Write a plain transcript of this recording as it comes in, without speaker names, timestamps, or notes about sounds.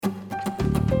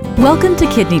Welcome to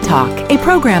Kidney Talk, a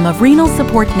program of Renal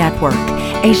Support Network,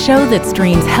 a show that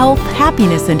streams health,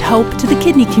 happiness, and hope to the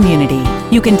kidney community.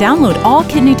 You can download all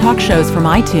Kidney Talk shows from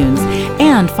iTunes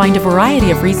and find a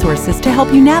variety of resources to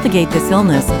help you navigate this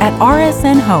illness at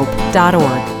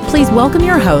rsnhope.org. Please welcome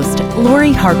your host,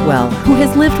 Lori Hartwell, who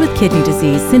has lived with kidney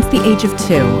disease since the age of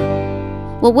 2.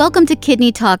 Well, welcome to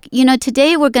Kidney Talk. You know,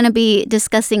 today we're going to be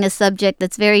discussing a subject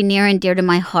that's very near and dear to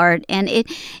my heart, and it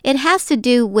has to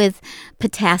do with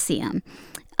potassium.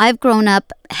 I've grown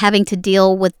up having to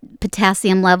deal with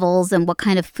potassium levels and what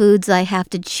kind of foods I have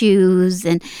to choose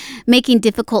and making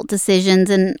difficult decisions.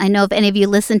 And I know if any of you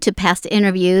listened to past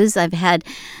interviews,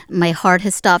 my heart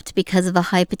has stopped because of a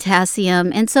high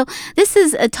potassium. And so this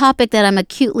is a topic that I'm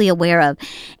acutely aware of.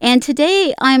 And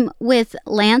today I'm with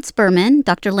Lance Berman,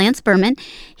 Dr. Lance Berman.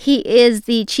 He is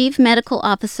the Chief Medical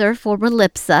Officer for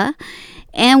Relipsa.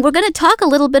 And we're going to talk a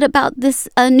little bit about this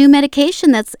new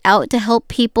medication that's out to help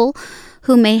people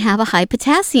who may have a high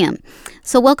potassium.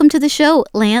 So welcome to the show,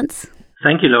 Lance.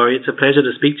 Thank you, Lori. It's a pleasure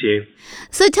to speak to you.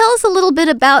 So tell us a little bit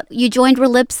about you joined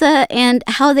Relipsa and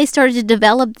how they started to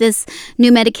develop this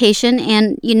new medication.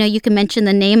 And, you know, you can mention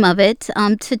the name of it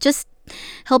to just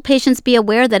help patients be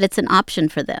aware that it's an option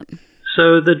for them.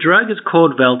 So the drug is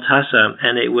called Veltassa,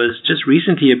 and it was just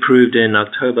recently approved in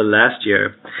October last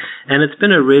year. And it's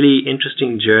been a really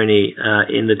interesting journey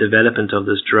in the development of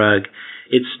this drug.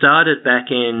 It started back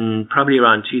in probably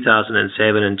around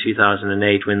 2007 and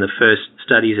 2008 when the first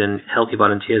studies in healthy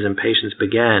volunteers and patients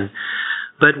began.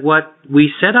 But what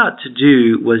we set out to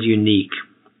do was unique.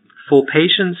 For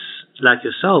patients like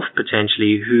yourself,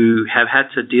 potentially, who have had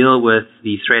to deal with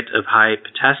the threat of high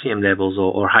potassium levels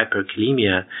or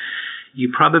hyperkalemia, you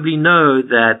probably know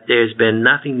that there's been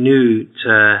nothing new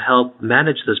to help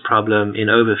manage this problem in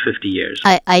over 50 years.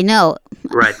 I know.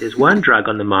 Right. There's one drug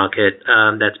on the market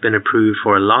that's been approved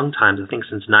for a long time, I think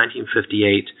since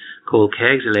 1958, called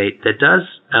Kayexalate, that does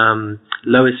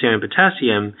lower serum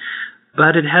potassium,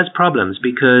 but it has problems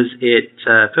because it,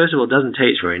 first of all, doesn't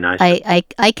taste very nice.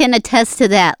 I can attest to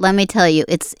that. Let me tell you,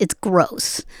 it's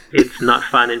gross. It's not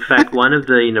fun. In fact, one of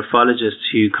the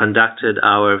nephrologists who conducted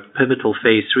our pivotal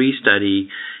phase 3 study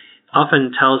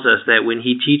often tells us that when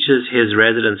he teaches his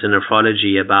residents in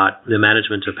nephrology about the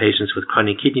management of patients with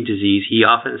chronic kidney disease, he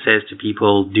often says to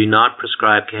people, do not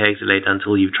prescribe Kayexalate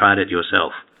until you've tried it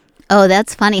yourself. Oh,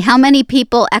 that's funny. How many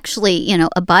people actually,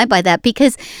 abide by that?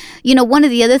 Because, one of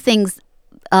the other things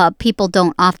people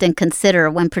don't often consider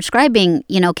when prescribing,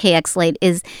 Kayexalate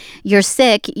is you're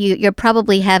sick, you're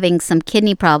probably having some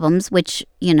kidney problems, which,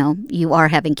 you are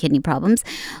having kidney problems,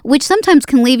 which sometimes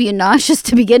can leave you nauseous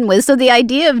to begin with. So the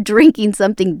idea of drinking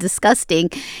something disgusting,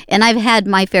 and I've had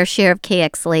my fair share of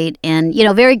Kayexalate and,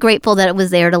 very grateful that it was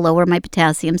there to lower my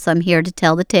potassium. So I'm here to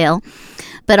tell the tale,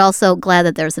 but also glad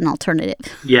that there's an alternative.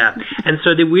 Yeah. And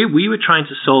so we were trying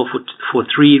to solve for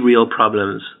three real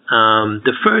problems.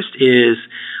 The first is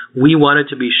we wanted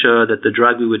to be sure that the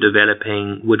drug we were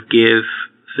developing would give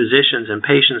physicians and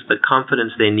patients the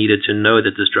confidence they needed to know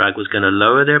that this drug was going to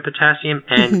lower their potassium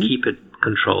and keep it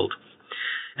controlled.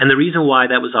 And the reason why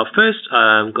that was our first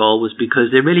goal was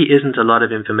because there really isn't a lot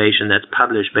of information that's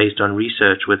published based on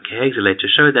research with Kayexalate to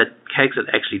show that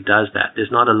Kayexalate actually does that.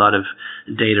 There's not a lot of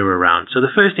data around. So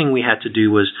the first thing we had to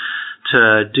do was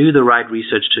to do the right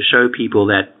research to show people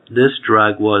that this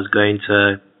drug was going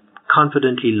to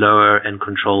confidently lower and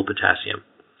control potassium.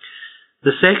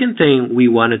 The second thing we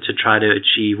wanted to try to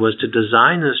achieve was to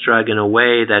design this drug in a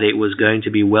way that it was going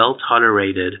to be well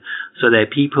tolerated so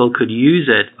that people could use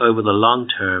it over the long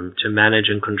term to manage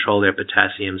and control their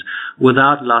potassiums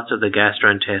without lots of the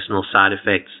gastrointestinal side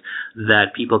effects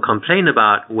that people complain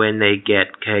about when they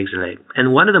get Kayexalate.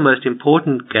 And one of the most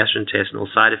important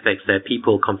gastrointestinal side effects that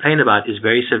people complain about is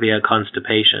very severe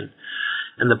constipation.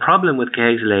 And the problem with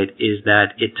Kayexalate is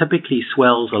that it typically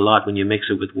swells a lot when you mix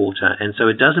it with water, and so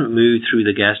it doesn't move through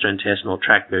the gastrointestinal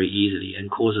tract very easily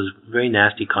and causes very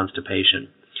nasty constipation.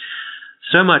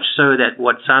 So much so that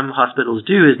what some hospitals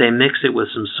do is they mix it with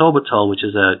some sorbitol, which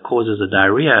causes a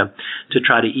diarrhea, to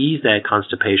try to ease that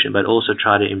constipation, but also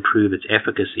try to improve its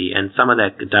efficacy. And some of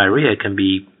that diarrhea can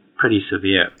be pretty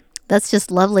severe. That's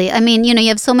just lovely. I mean, you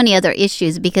have so many other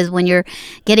issues because when you're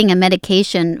getting a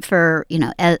medication for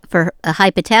a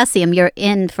high potassium, you're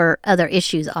in for other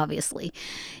issues, obviously,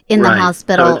 in the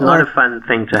hospital. So it's not a fun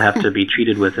thing to have to be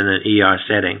treated with in an ER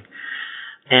setting.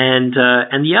 And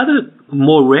the other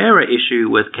more rarer issue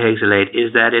with Kayexalate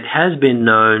is that it has been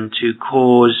known to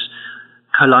cause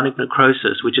colonic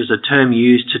necrosis, which is a term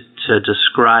used to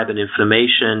describe an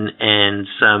inflammation and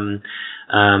some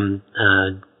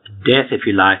death, if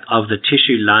you like, of the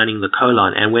tissue lining the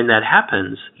colon. And when that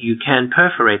happens, you can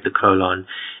perforate the colon,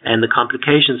 and the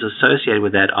complications associated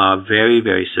with that are very,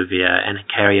 very severe and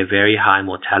carry a very high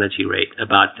mortality rate.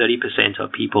 About 30%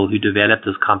 of people who develop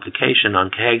this complication on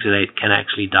Kehexalate can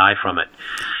actually die from it.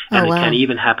 And it can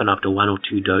even happen after 1 or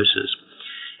 2 doses.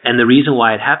 And the reason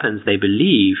why it happens, they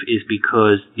believe, is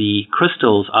because the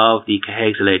crystals of the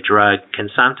Kehexalate drug can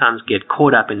sometimes get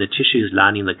caught up in the tissues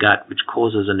lining the gut, which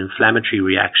causes an inflammatory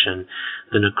reaction,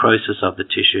 the necrosis of the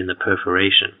tissue and the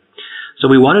perforation. So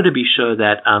we wanted to be sure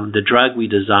that the drug we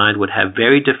designed would have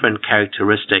very different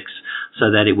characteristics so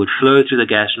that it would flow through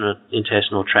the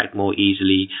gastrointestinal tract more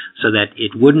easily, so that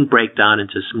it wouldn't break down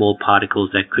into small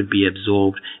particles that could be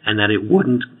absorbed, and that it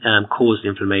wouldn't cause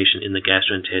inflammation in the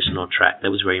gastrointestinal tract.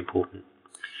 That was very important.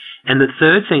 And the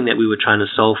third thing that we were trying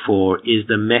to solve for is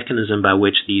the mechanism by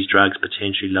which these drugs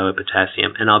potentially lower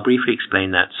potassium, and I'll briefly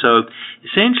explain that. So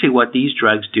essentially what these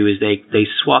drugs do is they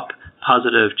swap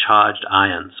positive charged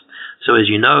ions. So as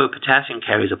you know, potassium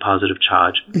carries a positive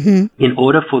charge. Mm-hmm. In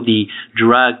order for the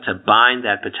drug to bind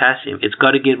that potassium, it's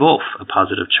got to give off a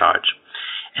positive charge.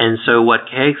 And so what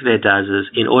Kehexalate does is,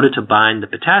 in order to bind the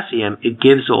potassium, it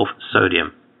gives off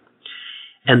sodium.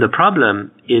 And the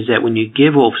problem is that when you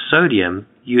give off sodium,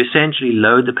 you essentially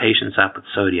load the patients up with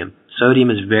sodium.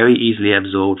 Sodium is very easily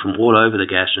absorbed from all over the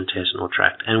gastrointestinal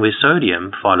tract. And where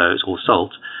sodium follows, or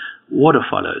salt, water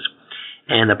follows.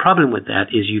 And the problem with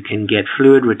that is you can get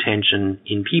fluid retention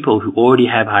in people who already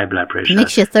have high blood pressure,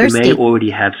 makes you thirsty, who may already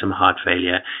have some heart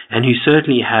failure, and who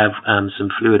certainly have some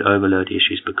fluid overload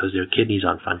issues because their kidneys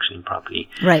aren't functioning properly.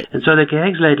 Right. And so the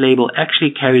Kehexalate label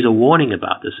actually carries a warning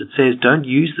about this. It says, don't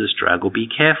use this drug, or be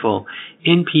careful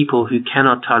in people who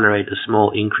cannot tolerate a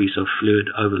small increase of fluid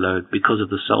overload because of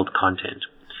the salt content.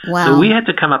 Wow. So we had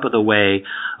to come up with a way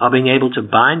of being able to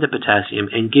bind the potassium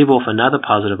and give off another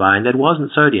positive ion that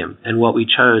wasn't sodium. And what we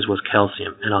chose was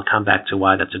calcium. And I'll come back to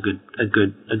why that's a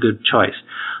good choice.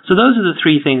 So those are the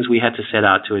 3 things we had to set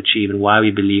out to achieve, and why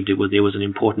we believed there was an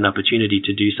important opportunity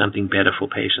to do something better for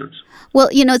patients. Well,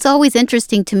 it's always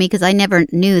interesting to me because I never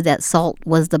knew that salt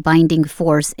was the binding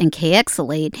force in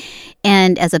Kehexalate.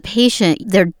 And as a patient,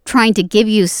 they're trying to give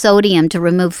you sodium to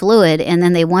remove fluid, and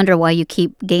then they wonder why you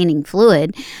keep gaining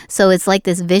fluid. So it's like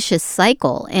this vicious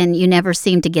cycle, and you never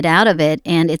seem to get out of it.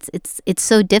 And it's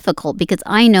so difficult because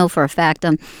I know for a fact,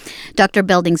 Dr.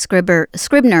 Belding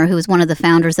Scribner, who was one of the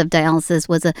founders of dialysis,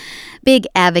 was a big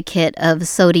advocate of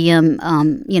sodium,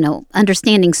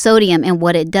 understanding sodium and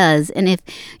what it does. And if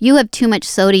you have too much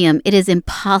sodium, it is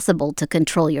impossible to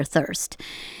control your thirst.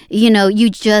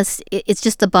 It's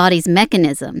just the body's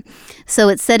mechanism. So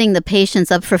it's setting the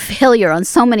patients up for failure on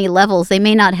so many levels. They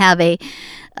may not have a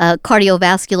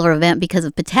cardiovascular event because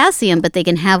of potassium, but they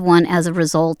can have one as a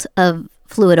result of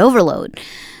fluid overload.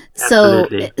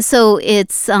 Absolutely. So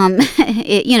it's,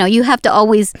 you have to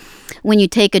always, when you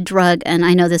take a drug, and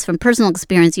I know this from personal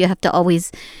experience, you have to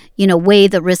always, weigh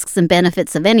the risks and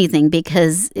benefits of anything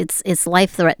because it's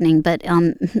life-threatening. But,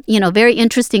 very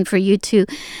interesting for you to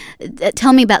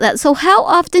tell me about that. So how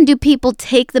often do people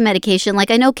take the medication? Like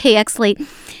I know Kehexalate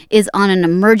is on an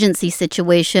emergency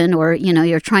situation, or,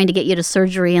 you're trying to get you to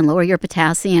surgery and lower your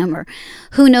potassium, or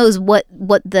who knows what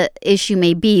the issue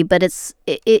may be. But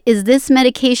is this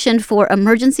medication for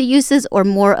emergency uses or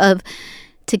more of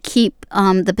to keep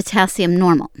the potassium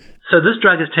normal? So this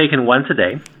drug is taken once a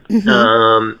day,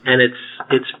 and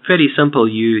it's fairly simple.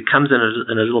 It comes in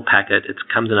a little packet. It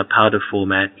comes in a powder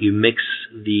format. You mix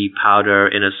the powder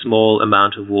in a small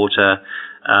amount of water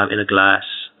in a glass,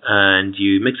 and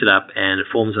you mix it up, and it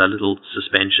forms a little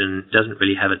suspension. It doesn't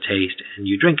really have a taste, and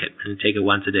you drink it and take it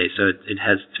once a day. So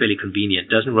it's fairly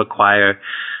convenient. It doesn't require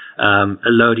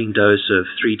a loading dose of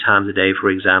 3 times a day, for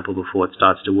example, before it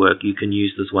starts to work. You can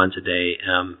use this once a day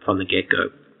from the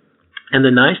get-go. And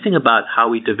the nice thing about how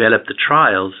we developed the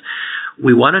trials,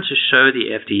 we wanted to show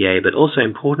the FDA, but also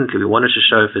importantly, we wanted to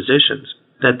show physicians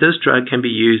that this drug can be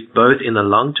used both in the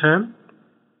long term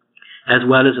as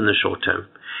well as in the short term.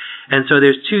 And so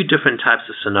there's 2 different types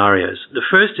of scenarios. The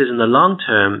first is in the long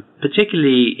term,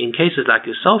 particularly in cases like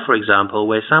yourself, for example,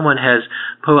 where someone has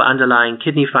poor underlying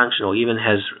kidney function, or even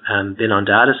has been on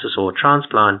dialysis or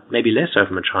transplant, maybe less so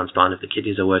from a transplant if the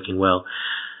kidneys are working well.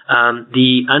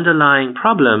 The underlying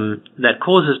problem that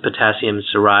causes potassium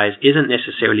to rise isn't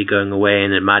necessarily going away,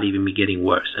 and it might even be getting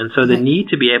worse. And so the need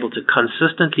to be able to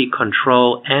consistently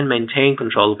control and maintain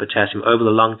control of potassium over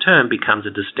the long term becomes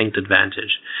a distinct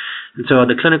advantage. And so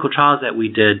the clinical trials that we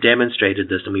did demonstrated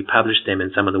this, and we published them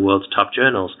in some of the world's top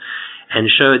journals, and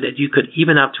showed that you could,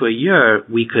 even up to a year,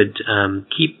 we could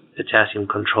keep potassium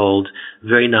controlled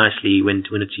very nicely when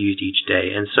it's used each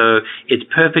day. And so it's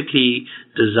perfectly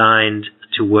designed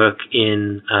to work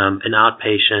in an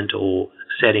outpatient or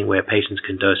setting where patients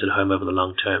can dose at home over the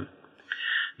long term.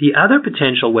 The other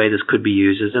potential way this could be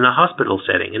used is in a hospital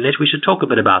setting. And we should talk a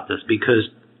bit about this because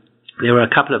there are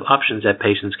a couple of options that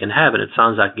patients can have, and it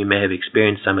sounds like you may have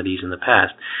experienced some of these in the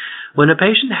past. When a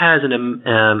patient has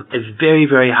a very,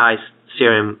 very high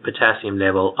serum potassium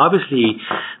level, obviously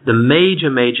the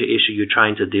major issue you're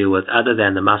trying to deal with, other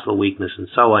than the muscle weakness and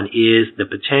so on, is the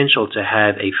potential to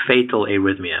have a fatal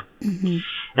arrhythmia. Mm-hmm.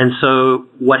 And so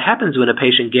what happens when a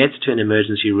patient gets to an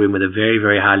emergency room with a very,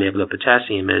 very high level of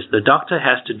potassium is the doctor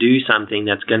has to do something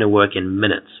that's going to work in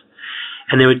minutes.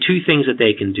 And there are two things that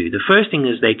they can do. The first thing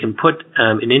is they can put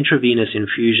an intravenous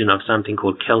infusion of something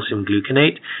called calcium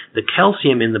gluconate. The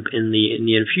calcium in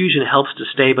the infusion helps to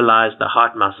stabilize the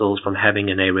heart muscles from having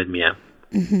an arrhythmia.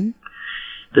 Mm-hmm.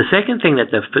 The second thing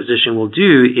that the physician will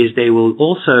do is they will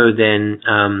also then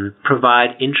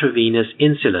provide intravenous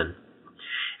insulin.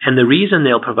 And the reason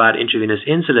they'll provide intravenous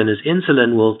insulin is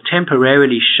insulin will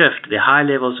temporarily shift the high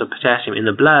levels of potassium in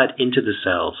the blood into the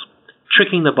cells,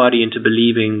 tricking the body into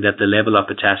believing that the level of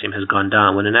potassium has gone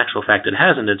down, when in actual fact it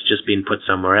hasn't, it's just been put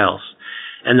somewhere else.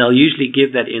 And they'll usually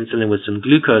give that insulin with some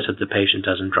glucose so that the patient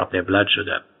doesn't drop their blood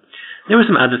sugar. There are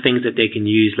some other things that they can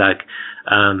use, like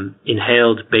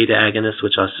inhaled beta agonists,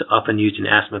 which are often used in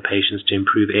asthma patients to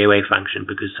improve airway function,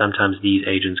 because sometimes these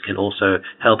agents can also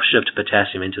help shift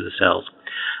potassium into the cells.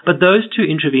 But those two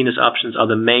intravenous options are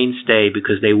the mainstay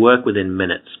because they work within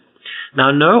minutes.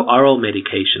 Now, no oral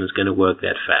medication is going to work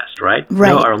that fast, right?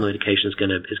 No oral medication is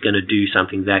going to do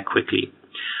something that quickly.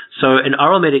 So an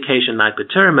oral medication like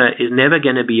Patiromer is never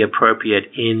going to be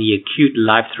appropriate in the acute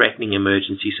life-threatening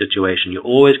emergency situation. You're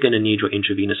always going to need your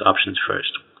intravenous options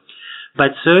first.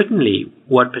 But certainly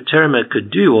what Patiromer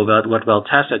could do, or what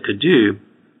Veltassa could do,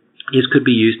 is could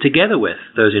be used together with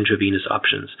those intravenous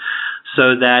options,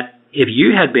 so that if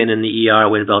you had been in the ER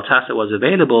when Veltassa was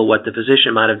available, what the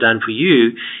physician might have done for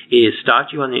you is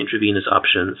start you on the intravenous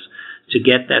options to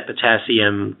get that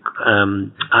potassium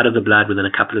out of the blood within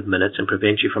a couple of minutes and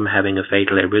prevent you from having a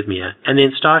fatal arrhythmia, and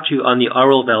then start you on the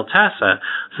oral Veltassa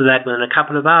so that within a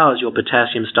couple of hours your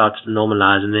potassium starts to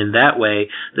normalize, and then that way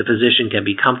the physician can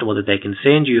be comfortable that they can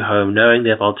send you home knowing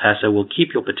that Veltassa will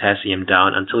keep your potassium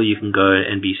down until you can go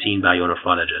and be seen by your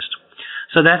nephrologist.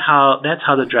 So that's how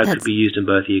the drug could be used in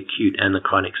both the acute and the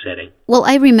chronic setting. Well,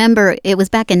 I remember it was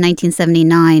back in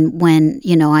 1979 when,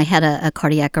 I had a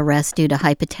cardiac arrest due to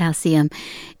high potassium.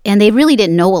 And they really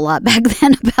didn't know a lot back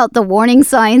then about the warning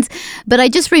signs. But I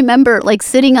just remember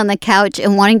sitting on the couch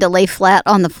and wanting to lay flat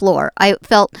on the floor. I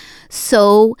felt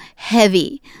so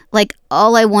heavy.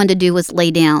 All I wanted to do was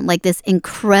lay down, this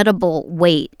incredible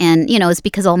weight. And, it's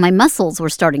because all my muscles were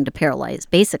starting to paralyze,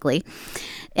 basically.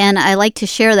 And I like to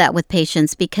share that with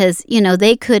patients because,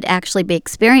 they could actually be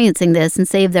experiencing this and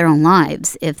save their own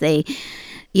lives if they,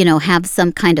 have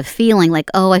some kind of feeling I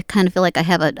kind of feel like I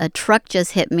have a truck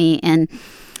just hit me, and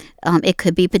it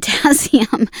could be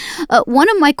potassium. One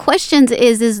of my questions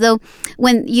is though,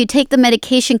 when you take the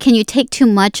medication, can you take too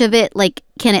much of it?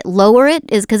 Can it lower it?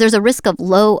 Because there's a risk of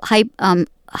low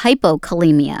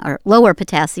hypokalemia or lower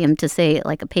potassium to say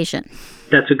a patient.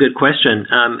 That's a good question.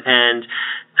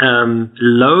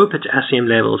 Low potassium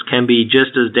levels can be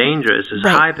just as dangerous as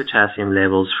high potassium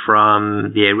levels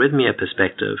from the arrhythmia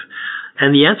perspective.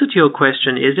 And the answer to your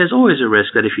question is there's always a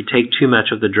risk that if you take too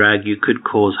much of the drug, you could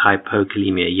cause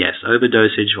hypokalemia. Yes,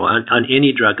 overdosage on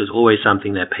any drug is always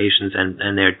something that patients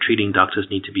and their treating doctors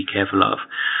need to be careful of.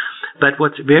 But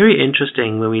what's very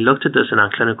interesting when we looked at this in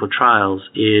our clinical trials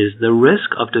is the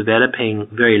risk of developing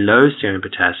very low serum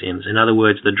potassiums, in other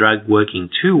words, the drug working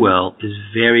too well, is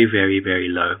very, very, very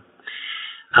low.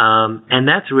 And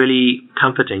that's really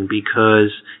comforting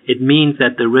because it means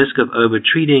that the risk of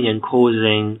overtreating and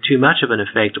causing too much of an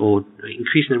effect or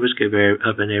increasing the risk of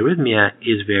an arrhythmia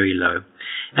is very low.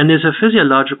 And there's a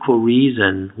physiological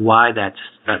reason why that's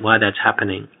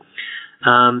happening.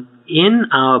 In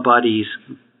our bodies,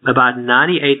 about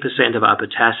 98% of our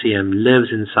potassium lives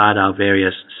inside our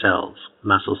various cells,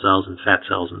 muscle cells and fat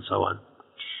cells and so on.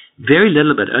 Very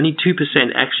little bit, only 2%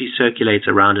 actually circulates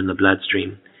around in the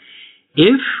bloodstream.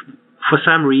 If, for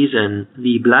some reason,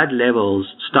 the blood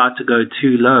levels start to go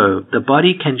too low, the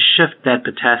body can shift that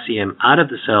potassium out of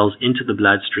the cells into the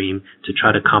bloodstream to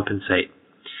try to compensate.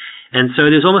 And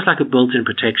so there's almost like a built-in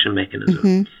protection mechanism.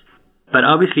 Mm-hmm. But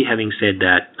obviously, having said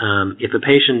that, if a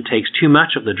patient takes too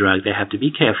much of the drug, they have to be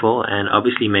careful and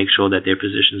obviously make sure that their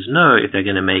physicians know if they're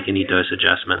going to make any dose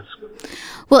adjustments.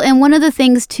 Well, and one of the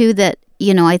things, too, that,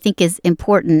 I think is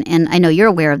important, and I know you're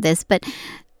aware of this, but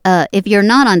if you're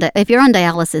on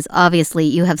dialysis, obviously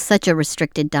you have such a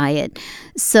restricted diet.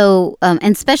 So, and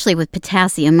especially with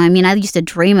potassium, I mean, I used to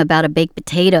dream about a baked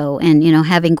potato and,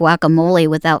 having guacamole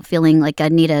without feeling like I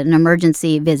need an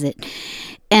emergency visit.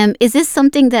 Is this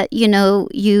something that,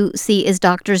 you see as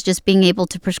doctors just being able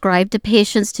to prescribe to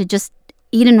patients to just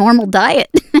eat a normal diet?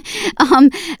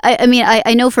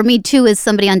 I know for me too, as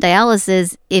somebody on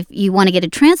dialysis, if you want to get a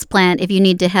transplant, if you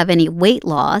need to have any weight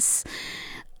loss,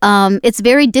 it's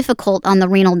very difficult on the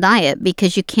renal diet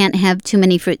because you can't have too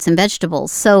many fruits and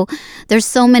vegetables. So there's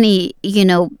so many,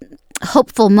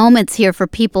 hopeful moments here for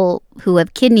people who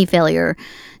have kidney failure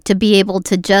to be able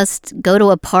to just go to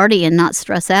a party and not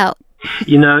stress out.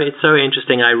 It's so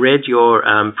interesting. I read your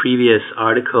previous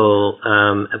article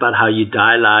about how you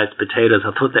dialyzed potatoes.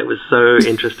 I thought that was so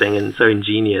interesting and so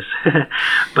ingenious.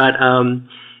 But,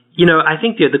 I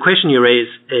think the question you raise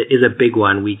is a big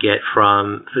one we get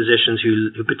from physicians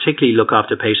who particularly look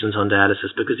after patients on dialysis,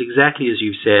 because exactly as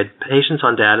you've said, patients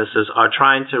on dialysis are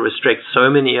trying to restrict so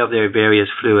many of their various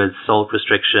fluids, salt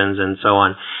restrictions and so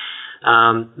on,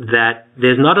 that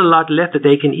there's not a lot left that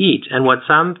they can eat. And what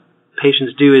some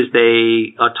patients do is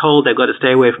they are told they've got to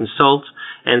stay away from salt,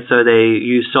 and so they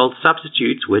use salt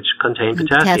substitutes which contain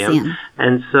potassium.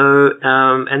 And so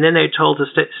and then they're told to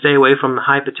stay away from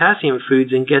high potassium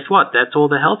foods, and guess what? That's all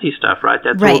the healthy stuff, right?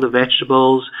 That's all the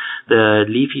vegetables, the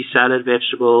leafy salad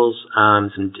vegetables,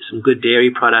 some good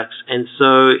dairy products. And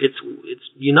so it's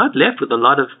you're not left with a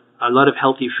lot of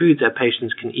healthy foods that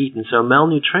patients can eat. And so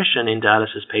malnutrition in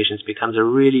dialysis patients becomes a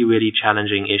really, really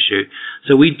challenging issue.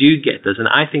 So we do get this, and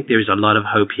I think there is a lot of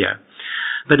hope here.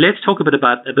 But let's talk a bit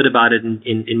about it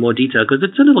in more detail, because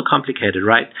it's a little complicated,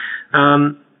 right?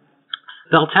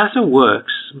 Veltassa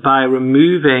works by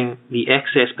removing the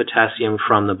excess potassium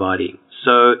from the body.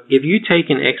 So if you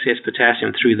take in excess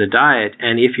potassium through the diet,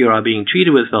 and if you are being treated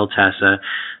with Veltassa,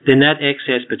 then that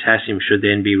excess potassium should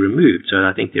then be removed. So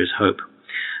I think there's hope.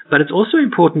 But it's also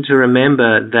important to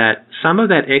remember that some of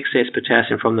that excess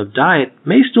potassium from the diet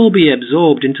may still be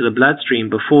absorbed into the bloodstream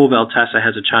before Veltassa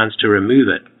has a chance to remove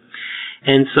it.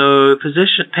 And so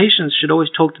patients should always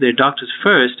talk to their doctors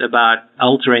first about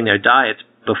altering their diet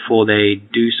before they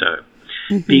do so.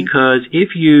 Mm-hmm. Because if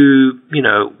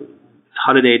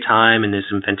holiday time and there's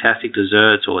some fantastic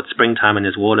desserts, or it's springtime and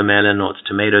there's watermelon, or it's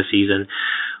tomato season,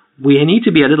 we need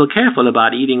to be a little careful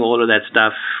about eating all of that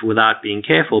stuff without being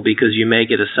careful, because you may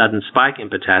get a sudden spike in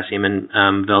potassium, and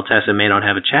Veltassa may not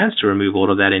have a chance to remove all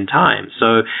of that in time.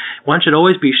 So one should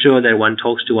always be sure that one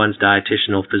talks to one's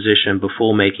dietitian or physician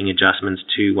before making adjustments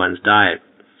to one's diet.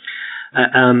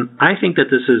 I think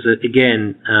that this is, a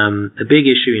big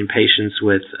issue in patients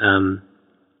with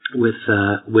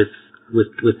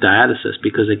dialysis,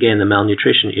 because again, the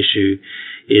malnutrition issue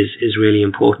is really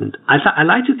important. I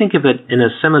like to think of it in a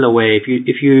similar way.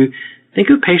 If you think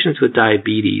of patients with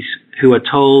diabetes who are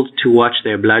told to watch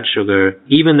their blood sugar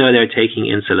even though they're taking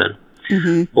insulin,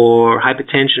 mm-hmm. or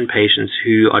hypertension patients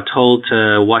who are told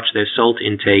to watch their salt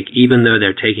intake even though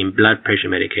they're taking blood pressure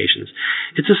medications.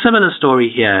 It's a similar story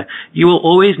here. You will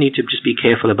always need to just be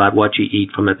careful about what you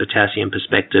eat from a potassium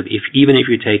perspective, even if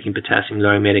you're taking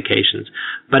potassium-lowering medications.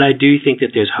 But I do think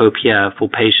that there's hope here for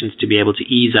patients to be able to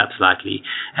ease up slightly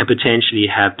and potentially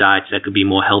have diets that could be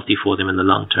more healthy for them in the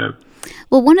long term.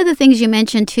 Well, one of the things you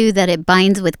mentioned, too, that it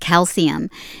binds with calcium.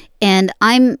 And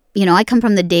I come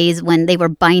from the days when they were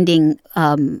binding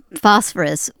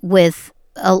phosphorus with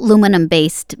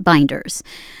aluminum-based binders.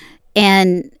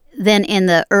 And then in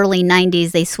the early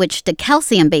 90s, they switched to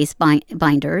calcium-based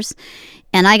binders.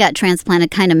 And I got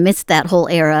transplanted, kind of missed that whole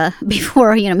era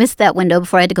missed that window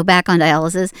before I had to go back on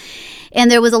dialysis. And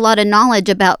there was a lot of knowledge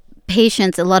about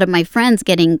patients, a lot of my friends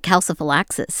getting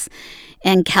calciphylaxis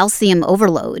and calcium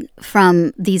overload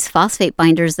from these phosphate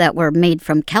binders that were made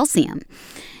from calcium.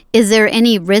 Is there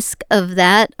any risk of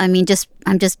that? I mean,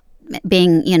 I'm just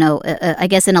being, I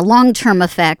guess in a long-term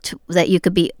effect that you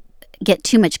could get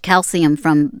too much calcium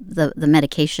from the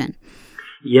medication.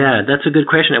 Yeah, that's a good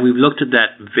question. And we've looked at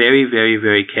that very, very,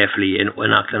 very carefully in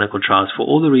our clinical trials for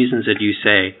all the reasons that you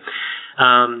say.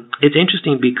 It's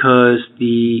interesting because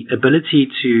the ability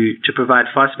to provide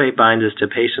phosphate binders to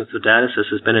patients with dialysis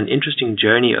has been an interesting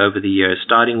journey over the years,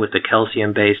 starting with the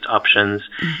calcium-based options,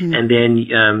 mm-hmm. and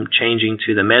then changing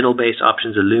to the metal-based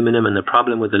options, aluminum. And the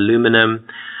problem with aluminum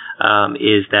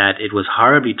is that it was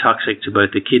horribly toxic to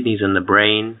both the kidneys and the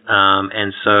brain.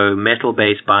 And so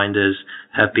metal-based binders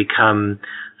have become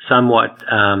somewhat,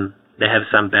 they have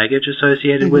some baggage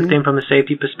associated mm-hmm. with them from a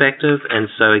safety perspective. And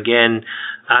so again,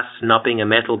 us not being a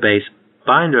metal-based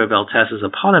binder of Veltassa as a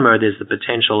polymer, there's the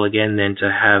potential again then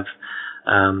to have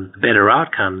better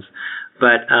outcomes.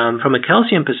 But from a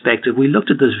calcium perspective, we looked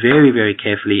at this very, very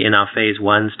carefully in our phase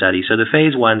 1 study. So the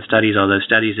phase 1 studies are those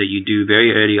studies that you do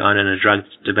very early on in a drug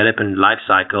development life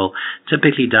cycle,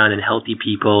 typically done in healthy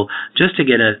people, just to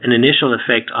get an initial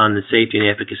effect on the safety and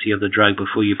efficacy of the drug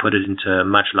before you put it into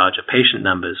much larger patient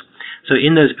numbers. So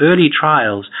in those early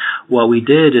trials, what we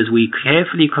did is we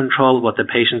carefully controlled what the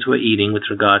patients were eating with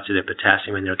regard to their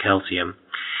potassium and their calcium.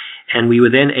 And we were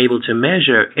then able to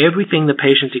measure everything the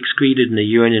patient excreted in the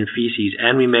urine and feces,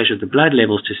 and we measured the blood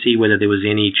levels to see whether there was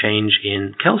any change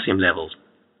in calcium levels.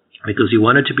 Because we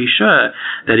wanted to be sure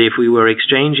that if we were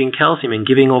exchanging calcium and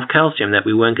giving off calcium, that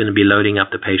we weren't going to be loading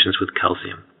up the patients with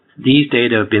calcium. These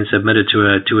data have been submitted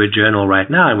to a journal right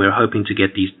now, and we're hoping to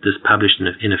get this published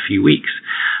in a few weeks.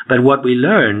 But what we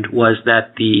learned was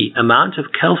that the amount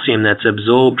of calcium that's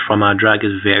absorbed from our drug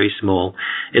is very small.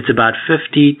 It's about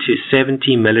 50 to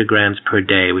 70 milligrams per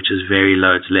day, which is very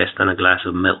low. It's less than a glass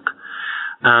of milk.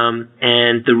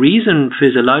 And the reason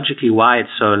physiologically why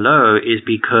it's so low is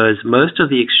because most of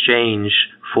the exchange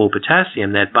for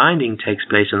potassium, that binding, takes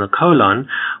place in the colon,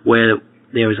 where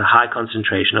there is a high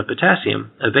concentration of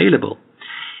potassium available.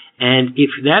 And if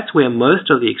that's where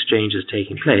most of the exchange is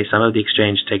taking place, some of the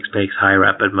exchange takes place higher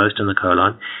up, but most in the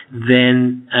colon,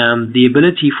 then the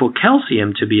ability for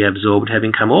calcium to be absorbed,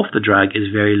 having come off the drug,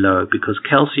 is very low, because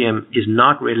calcium is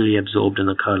not readily absorbed in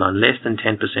the colon. Less than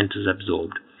 10% is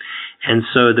absorbed. And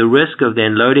so the risk of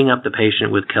then loading up the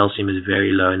patient with calcium is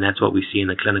very low, and that's what we see in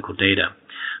the clinical data.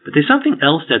 But there's something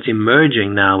else that's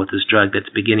emerging now with this drug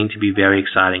that's beginning to be very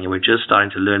exciting, and we're just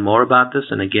starting to learn more about this.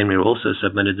 And again, we've also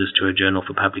submitted this to a journal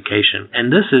for publication.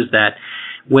 And this is that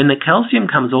when the calcium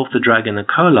comes off the drug in the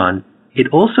colon, it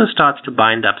also starts to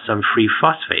bind up some free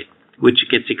phosphate, which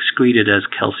gets excreted as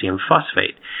calcium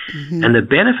phosphate. Mm-hmm. And the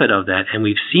benefit of that, and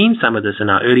we've seen some of this in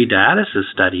our early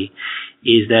dialysis study,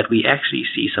 is that we actually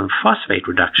see some phosphate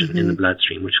reduction in the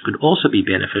bloodstream, which could also be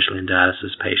beneficial in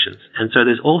dialysis patients. And so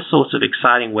there's all sorts of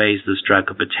exciting ways this drug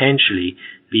could potentially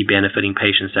be benefiting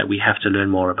patients that we have to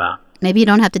learn more about. Maybe you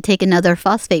don't have to take another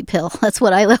phosphate pill. That's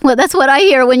what I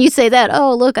hear when you say that.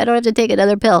 Oh, look, I don't have to take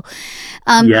another pill.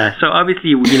 Yeah. So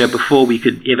obviously, before we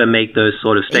could ever make those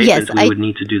sort of statements, we would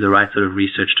need to do the right sort of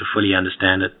research to fully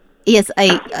understand it. Yes,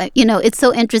 it's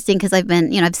so interesting because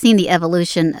I've seen the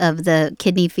evolution of the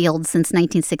kidney field since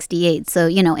 1968. So,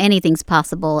 anything's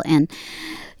possible. And,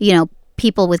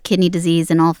 people with kidney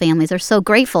disease in all families are so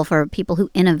grateful for people who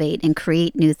innovate and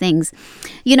create new things.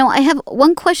 I have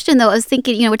one question, though. I was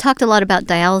thinking, we talked a lot about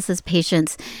dialysis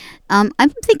patients. I'm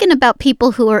thinking about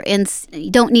people who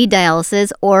don't need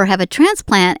dialysis or have a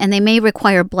transplant, and they may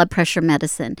require blood pressure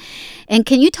medicine. And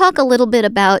can you talk a little bit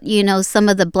about, some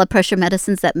of the blood pressure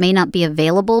medicines that may not be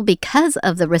available because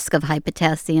of the risk of high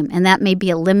potassium, and that may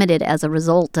be limited as a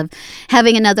result of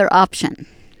having another option?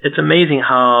 It's amazing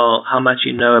how much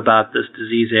you know about this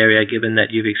disease area, given that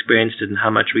you've experienced it and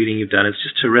how much reading you've done. It's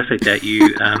just terrific that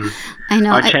you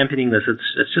are championing this.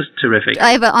 It's just terrific. I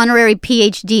have an honorary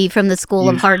PhD from the School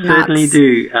of Hard Knocks. You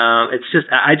certainly do.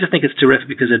 I just think it's terrific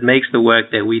because it makes the work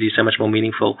that we do so much more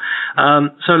meaningful.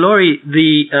 So, Laurie,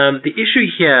 the issue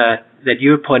here that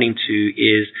you're pointing to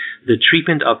is the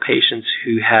treatment of patients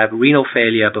who have renal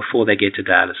failure before they get to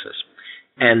dialysis.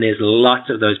 And there's lots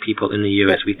of those people in the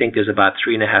U.S. We think there's about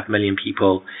 3.5 million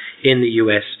people in the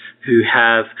U.S. who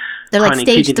have chronic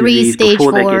kidney disease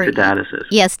before they get to dialysis.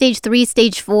 Yeah, stage 3,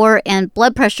 stage 4, and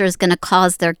blood pressure is going to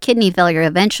cause their kidney failure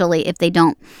eventually if they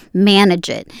don't manage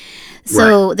it.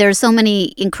 So there's so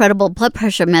many incredible blood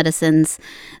pressure medicines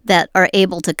that are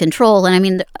able to control.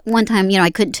 And one time,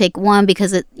 I couldn't take one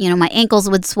because my ankles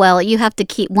would swell. You have to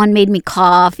keep, one made me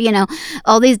cough,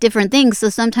 all these different things. So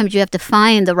sometimes you have to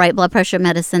find the right blood pressure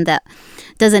medicine that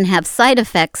doesn't have side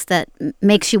effects that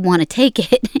makes you want to take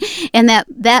it. And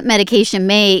that medication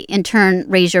may in turn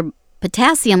raise your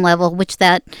potassium level, which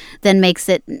that then makes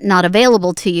it not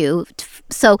available to you.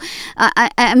 So,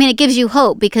 it gives you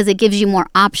hope because it gives you more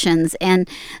options, and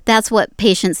that's what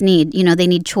patients need. They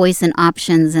need choice and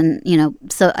options, and,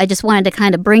 so I just wanted to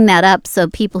kind of bring that up so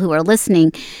people who are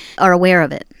listening are aware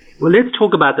of it. Well, let's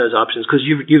talk about those options because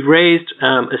you've raised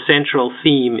a central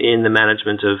theme in the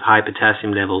management of high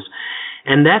potassium levels,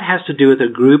 and that has to do with a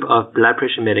group of blood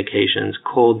pressure medications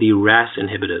called the RAS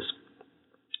inhibitors.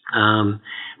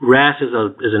 RAS is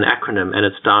an acronym, and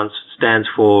it stands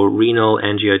for renal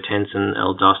angiotensin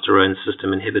aldosterone system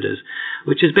inhibitors,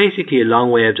 which is basically a long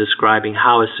way of describing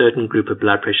how a certain group of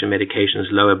blood pressure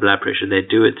medications lower blood pressure. They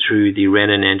do it through the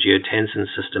renin-angiotensin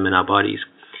system in our bodies.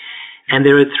 And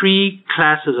there are 3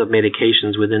 classes of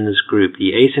medications within this group: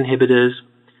 the ACE inhibitors,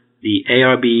 the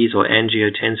ARBs or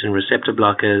angiotensin receptor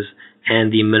blockers,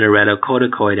 and the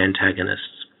mineralocorticoid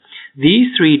antagonists.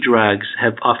 These three drugs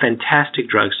are fantastic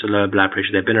drugs to lower blood pressure.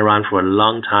 They've been around for a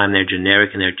long time. They're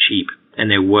generic and they're cheap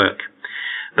and they work.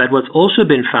 But what's also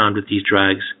been found with these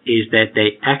drugs is that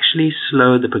they actually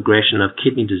slow the progression of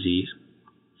kidney disease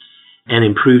and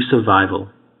improve survival.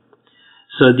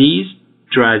 So these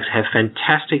drugs have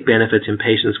fantastic benefits in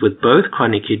patients with both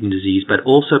chronic kidney disease but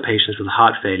also patients with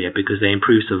heart failure, because they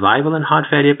improve survival in heart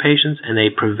failure patients and they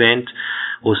prevent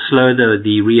or slow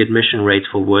the readmission rates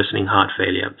for worsening heart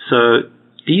failure. So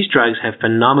these drugs have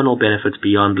phenomenal benefits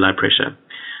beyond blood pressure.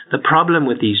 The problem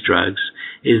with these drugs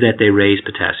is that they raise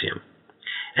potassium.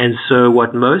 And so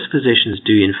what most physicians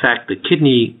do, in fact, the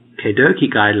Kidney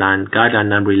KDOQI guideline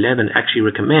number 11, actually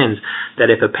recommends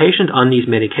that if a patient on these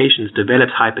medications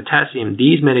develops high potassium,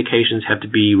 these medications have to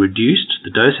be reduced, the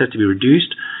dose has to be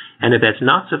reduced, and if that's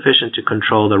not sufficient to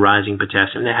control the rising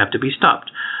potassium, they have to be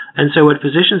stopped. And so what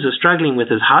physicians are struggling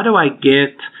with is, how do I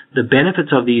get the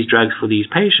benefits of these drugs for these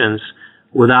patients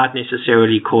without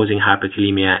necessarily causing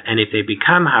hyperkalemia? And if they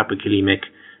become hyperkalemic,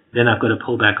 then I've got to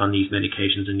pull back on these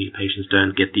medications and these patients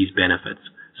don't get these benefits.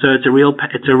 So it's a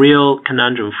real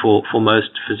conundrum for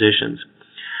most physicians.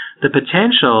 The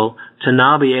potential to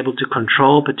now be able to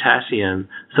control potassium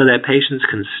so that patients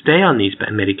can stay on these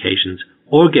medications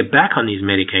or get back on these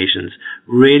medications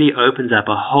really opens up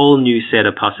a whole new set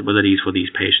of possibilities for these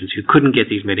patients who couldn't get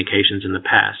these medications in the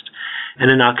past.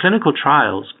 And in our clinical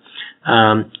trials,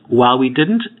 while we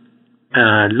didn't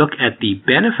look at the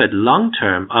benefit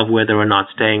long-term of whether or not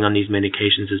staying on these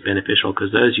medications is beneficial,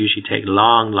 because those usually take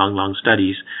long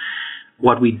studies,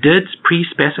 what we did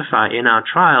pre-specify in our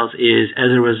trials is,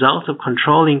 as a result of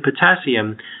controlling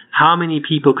potassium, how many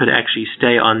people could actually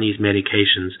stay on these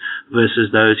medications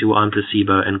versus those who were on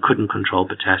placebo and couldn't control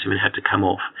potassium and had to come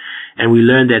off. And we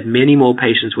learned that many more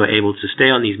patients were able to stay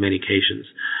on these medications.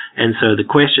 And so the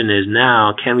question is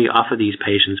now, can we offer these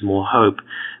patients more hope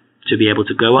to be able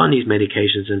to go on these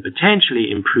medications and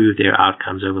potentially improve their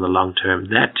outcomes over the long term?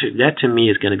 That to me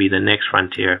is going to be the next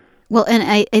frontier. Well, and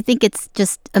I think it's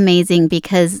just amazing,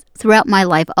 because throughout my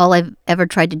life, all I've ever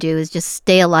tried to do is just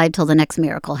stay alive till the next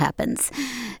miracle happens.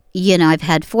 You know, I've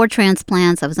had 4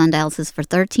 transplants. I was on dialysis for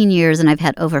 13 years, and I've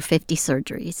had over 50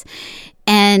 surgeries.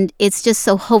 And it's just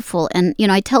so hopeful. And, you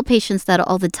know, I tell patients that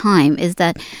all the time, is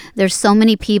that there's so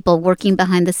many people working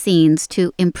behind the scenes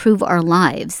to improve our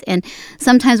lives. And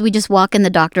sometimes we just walk in the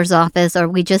doctor's office, or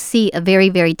we just see a very,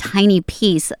 very tiny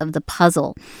piece of the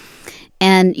puzzle.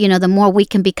 And, you know, the more we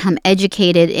can become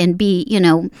educated and be, you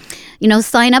know,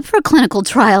 sign up for a clinical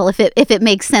trial if it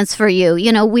makes sense for you.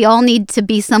 You know, we all need to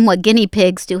be somewhat guinea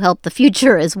pigs to help the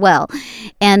future as well.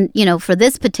 And, you know, for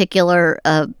this particular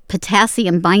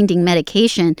potassium binding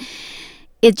medication,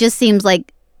 it just seems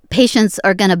like patients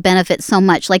are going to benefit so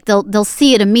much. Like they'll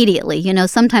see it immediately. You know,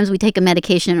 sometimes we take a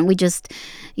medication and we just,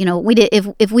 you know,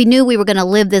 if we knew we were going to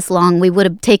live this long, we would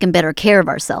have taken better care of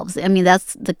ourselves. I mean,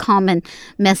 that's the common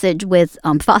message with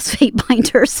phosphate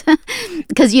binders,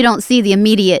 because you don't see the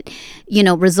immediate, you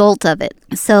know, result of it.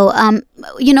 So,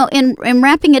 you know, in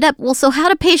wrapping it up, well, so how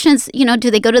do patients, you know,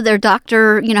 do they go to their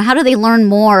doctor? You know, how do they learn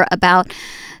more about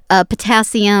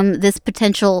potassium, this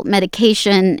potential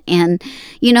medication, and,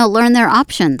 you know, learn their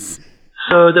options?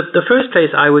 So the first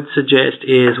place I would suggest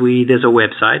is there's a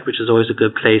website, which is always a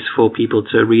good place for people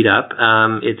to read up.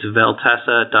 It's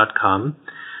Veltassa.com.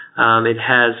 It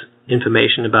has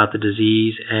information about the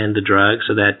disease and the drug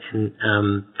so that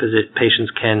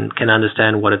patients can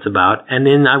understand what it's about. And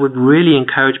then I would really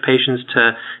encourage patients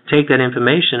to take that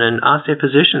information and ask their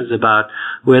physicians about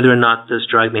whether or not this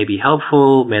drug may be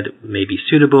helpful, may be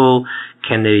suitable,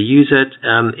 can they use it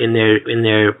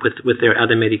with their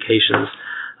other medications.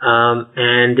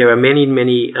 And there are many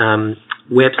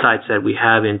websites that we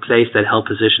have in place that help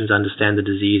physicians understand the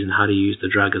disease and how to use the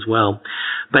drug as well.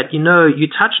 But, you know, you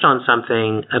touched on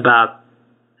something about,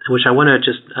 which I want to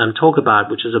just talk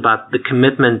about, which is about the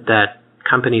commitment that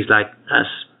companies like us,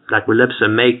 like Relipsa,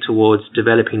 make towards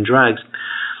developing drugs.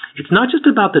 It's not just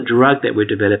about the drug that we're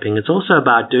developing. It's also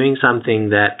about doing something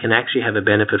that can actually have a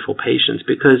benefit for patients,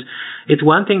 because it's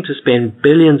one thing to spend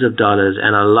billions of dollars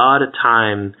and a lot of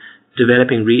time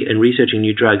developing and researching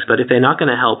new drugs, but if they're not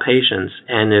going to help patients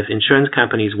and if insurance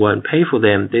companies won't pay for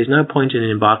them, there's no point in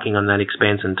embarking on that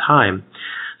expense and time.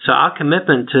 So our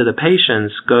commitment to the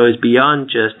patients goes beyond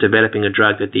just developing a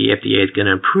drug that the FDA is going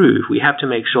to approve. We have to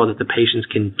make sure that the patients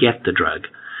can get the drug.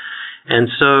 And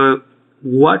so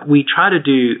what we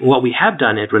have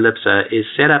done at Relipsa is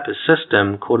set up a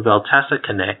system called Veltassa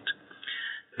Connect.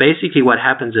 Basically what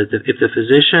happens is that if the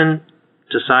physician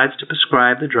decides to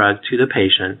prescribe the drug to the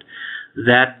patient,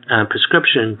 that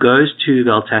prescription goes to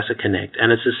Veltassa Connect,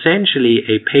 and it's essentially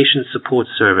a patient support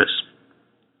service.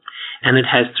 And it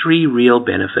has three real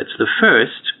benefits. The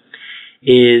first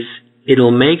is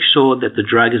it'll make sure that the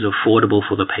drug is affordable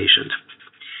for the patient.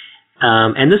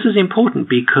 And this is important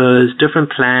because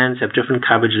different plans have different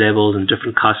coverage levels and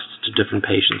different costs to different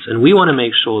patients. And we want to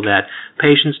make sure that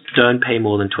patients don't pay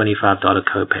more than $25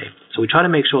 copay. So we try to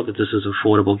make sure that this is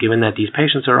affordable, given that these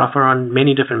patients are often on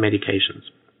many different medications.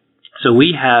 So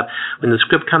we have, when the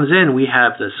script comes in, we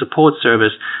have the support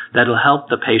service that'll help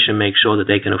the patient make sure that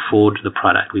they can afford the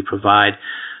product. We provide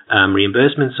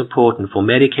reimbursement support, and for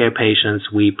Medicare patients,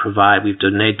 we've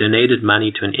donated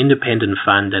money to an independent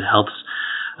fund that helps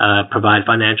provide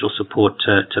financial support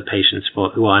to patients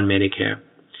who are on Medicare.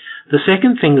 The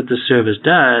second thing that the service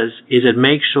does is it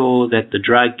makes sure that the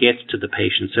drug gets to the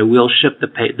patient. So we'll ship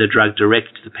the drug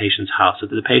direct to the patient's house, so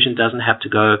that the patient doesn't have to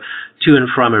go to and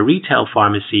from a retail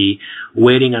pharmacy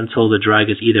waiting until the drug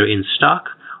is either in stock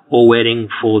or waiting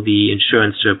for the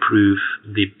insurance to approve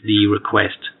the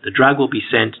request. The drug will be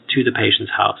sent to the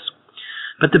patient's house.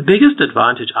 But the biggest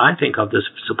advantage, I think, of this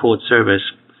support service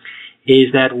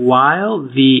is that while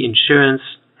the insurance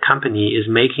company is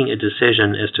making a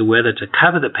decision as to whether to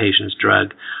cover the patient's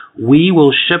drug, we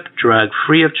will ship drug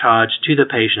free of charge to the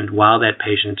patient while that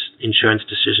patient's insurance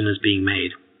decision is being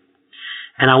made.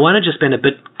 And I want to just spend a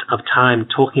bit of time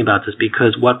talking about this,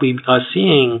 because what we are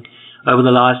seeing over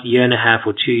the last year and a half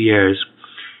or 2 years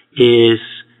is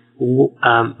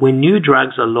when new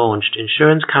drugs are launched,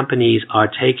 insurance companies are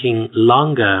taking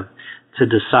longer to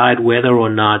decide whether or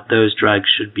not those drugs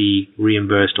should be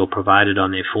reimbursed or provided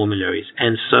on their formularies.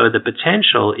 And so the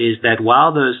potential is that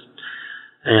while those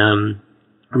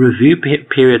review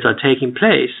periods are taking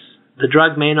place, the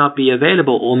drug may not be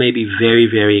available or may be very,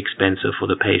 very expensive for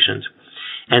the patient.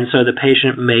 And so the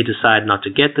patient may decide not to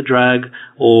get the drug,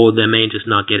 or they may just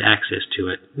not get access to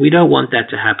it. We don't want that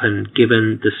to happen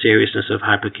given the seriousness of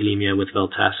hyperkalemia with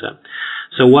Veltassa.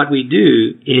 So what we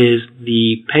do is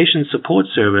the patient support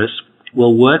service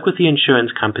will work with the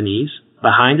insurance companies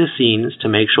behind the scenes to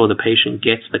make sure the patient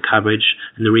gets the coverage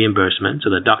and the reimbursement, so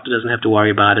the doctor doesn't have to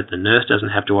worry about it, the nurse doesn't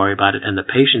have to worry about it, and the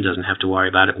patient doesn't have to worry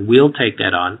about it. We'll take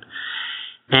that on.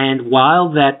 And while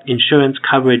that insurance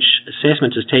coverage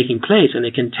assessment is taking place, and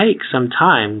it can take some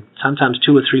time, sometimes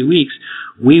 2 or 3 weeks,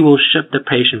 we will ship the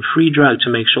patient free drug to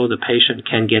make sure the patient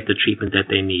can get the treatment that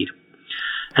they need.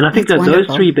 And I think that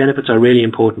those three benefits are really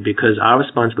important, because our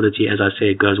responsibility, as I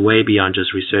say, goes way beyond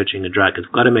just researching a drug. We've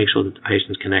got to make sure that the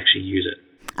patients can actually use it.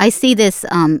 I see this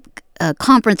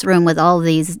conference room with all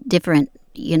these different,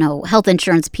 health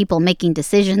insurance people making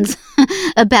decisions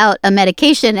about a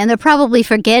medication, and they're probably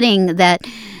forgetting that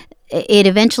it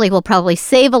eventually will probably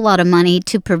save a lot of money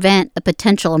to prevent a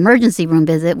potential emergency room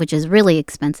visit, which is really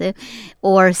expensive.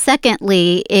 Or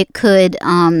secondly, it could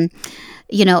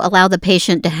allow the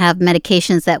patient to have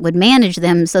medications that would manage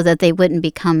them so that they wouldn't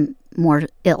become more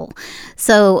ill.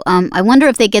 So I wonder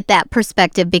if they get that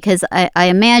perspective, because I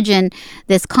imagine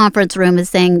this conference room is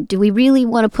saying, do we really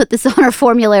want to put this on our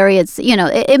formulary? It's,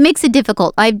 it makes it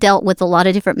difficult. I've dealt with a lot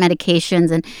of different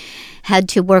medications and had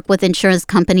to work with insurance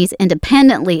companies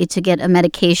independently to get a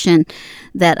medication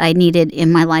that I needed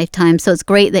in my lifetime. So it's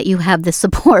great that you have this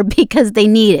support, because they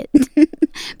need it.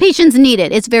 Patients need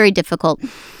it. It's very difficult.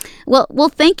 Well,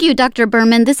 thank you, Dr.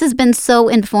 Berman. This has been so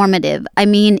informative. I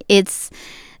mean, it's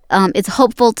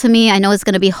hopeful to me. I know it's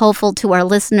going to be hopeful to our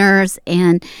listeners,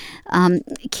 and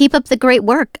keep up the great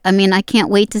work. I mean, I can't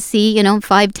wait to see,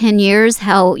 5-10 years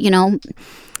how,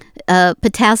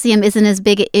 potassium isn't as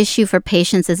big an issue for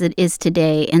patients as it is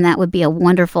today, and that would be a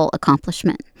wonderful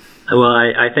accomplishment. Well,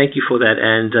 I thank you for that.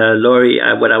 And Lori,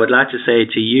 what I would like to say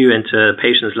to you and to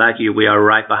patients like you, we are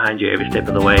right behind you every step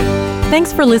of the way.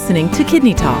 Thanks for listening to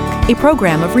Kidney Talk, a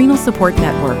program of Renal Support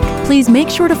Network. Please make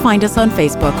sure to find us on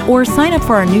Facebook or sign up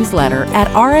for our newsletter at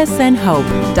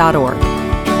rsnhope.org.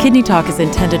 Kidney Talk is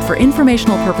intended for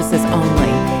informational purposes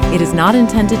only. It is not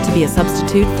intended to be a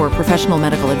substitute for professional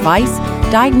medical advice,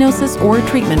 diagnosis, or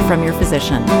treatment from your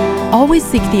physician. Always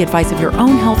seek the advice of your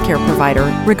own healthcare provider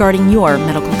regarding your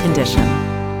medical condition.